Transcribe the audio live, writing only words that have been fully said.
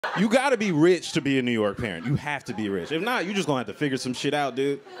You gotta be rich to be a New York parent. You have to be rich. If not, you just gonna have to figure some shit out,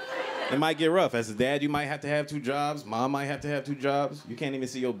 dude. It might get rough. As a dad, you might have to have 2 jobs. Mom might have to have 2 jobs. You can't even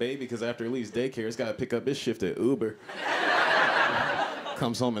see your baby because after it leaves daycare, it's gotta pick up its shift at Uber.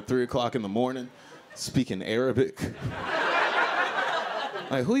 Comes home at 3 o'clock in the morning, speaking Arabic.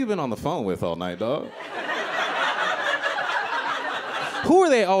 Like, who you been on the phone with all night, dog? Who are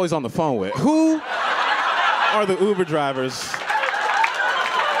they always on the phone with? Who are the Uber drivers?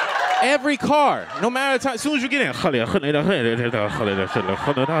 Every car, no matter the time, as soon as you get in. Oh, you got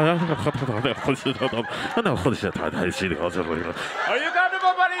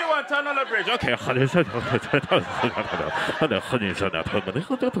everybody you want, turn on the bridge. Okay.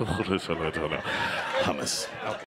 Hummus. Okay.